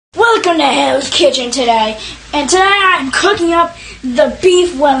from the Hell's Kitchen today, and today I'm cooking up the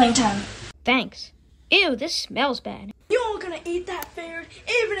beef Wellington. Thanks. Ew, this smells bad. You all gonna eat that food,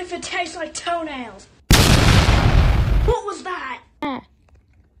 even if it tastes like toenails. What was that?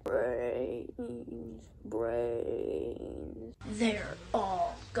 Brains. They're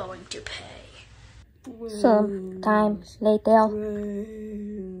all going to pay. Sometime later.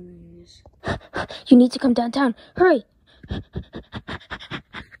 You need to come downtown. Hurry.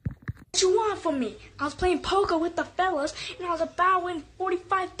 What you want from me? I was playing poker with the fellas, and I was about to win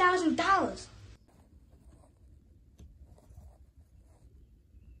 $45,000.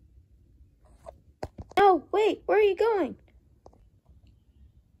 Oh, wait, where are you going?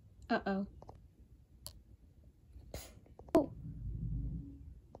 Uh-oh. Oh.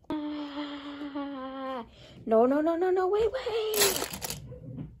 No, wait.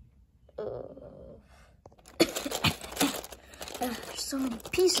 There's so many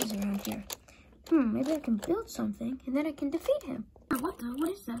pieces around here. Maybe I can build something, and then I can defeat him. What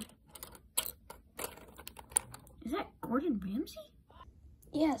is that? Is that Gordon Ramsay?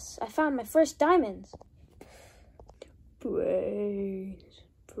 Yes, I found my first diamonds. Brains.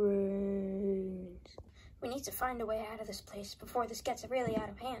 We need to find a way out of this place before this gets really out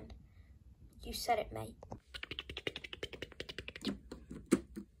of hand. You said it, mate.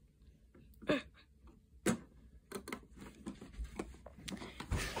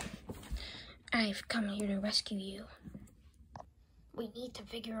 I've come here to rescue you. We need to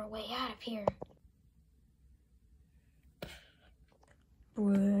figure a way out of here.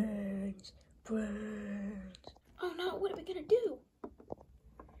 Brains. Oh no, what are we gonna do?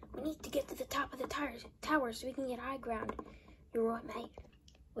 We need to get to the top of the tower so we can get high ground. You're right, mate.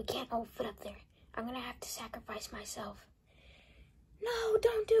 We can't hold foot up there. I'm gonna have to sacrifice myself. No,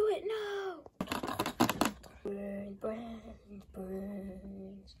 don't do it, no!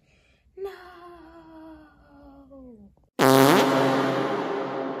 Brains.